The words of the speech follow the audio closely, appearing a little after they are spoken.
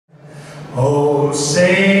Oh,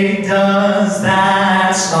 say does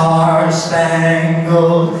that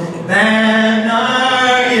star-spangled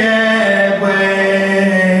banner yet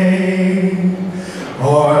wave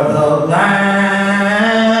o'er the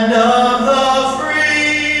land of the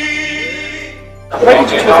free? Why did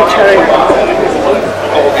you choose a charity?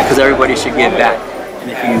 Because everybody should give back.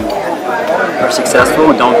 And if you are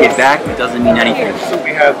successful and don't give back, it doesn't mean anything. So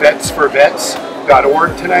we have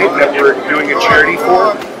vetsforvets.org tonight that we're doing a charity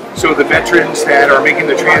for. So the veterans that are making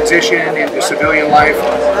the transition into civilian life,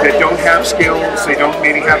 that don't have skills, they don't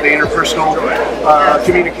maybe have the interpersonal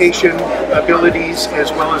communication abilities,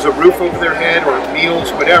 as well as a roof over their head or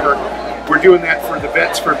meals, whatever. We're doing that for the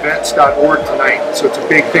vetsforvets.org tonight. So it's a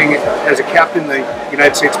big thing. As a captain of the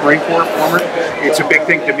United States Marine Corps, former, it's a big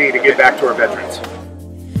thing to me to give back to our veterans.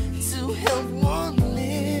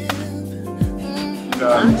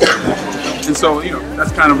 And so, you know,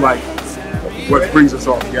 that's kind of like what brings us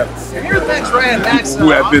all together. People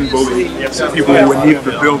who have been bullied, people who would need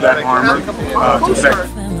to build that armor to protect.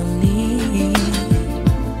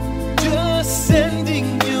 Just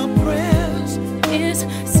sending you prayers is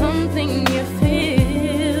something you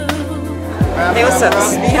feel. Hey, what's up?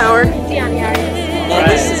 This is B.Howard. And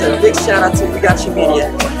this is a big shout out to We Got You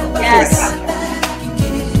Media. Yes.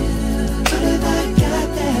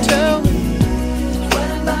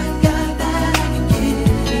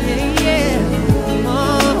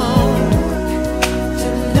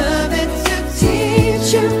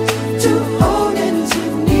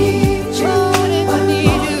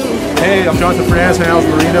 Hey, I'm Jonathan Fernandez, and I was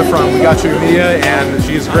Marina from We Got You Media, and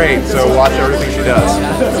she's great, so watch everything she does.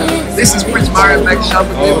 This is Prince Mario back shop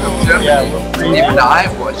with you from Germany. Even I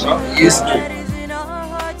am watching. Yes.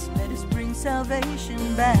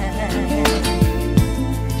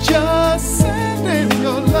 Just sending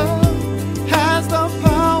your love has the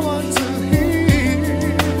power to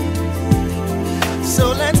heal.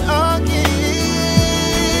 So let's all give.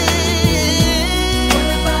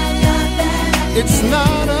 It's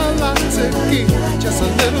not a lot to give, just a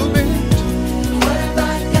little bit.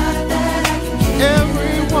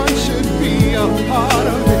 Everyone should be a part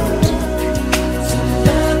of it. To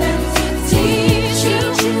love and to teach you,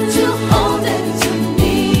 to hold and to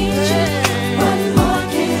need you. What more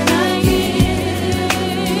can I give?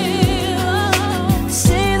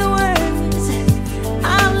 Say the words,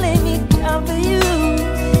 I'll lay me down for you.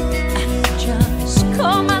 Just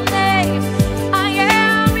call my name, I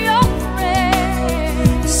am your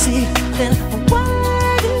friend. See, then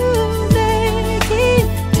why do they keep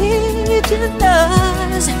teaching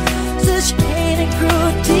us such hate and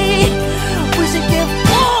cruelty? We should give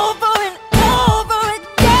over and over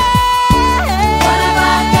again. What have I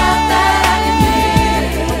got that I can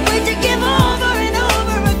give? We should give over and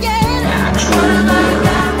over again. What have I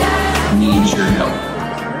got that I need your help.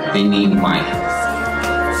 They need my help.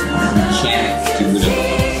 We can't do it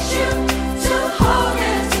alone.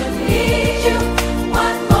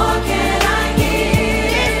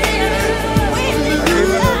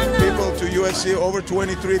 Over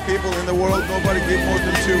 23 people in the world, nobody gives more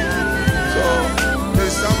than 2. So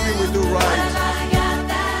there's something we do right.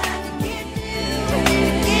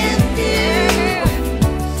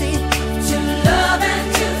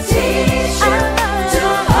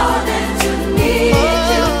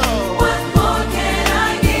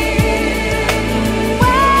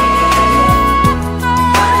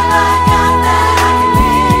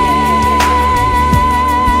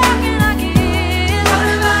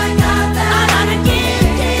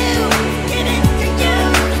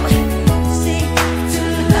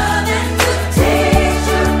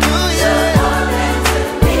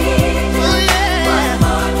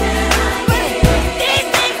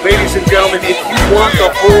 Ladies and gentlemen, if you want the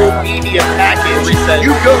whole media package, you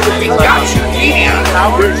go to We Got You Media.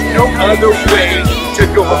 There's no other way to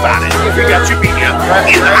go about it. We Got You Media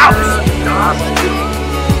in the house.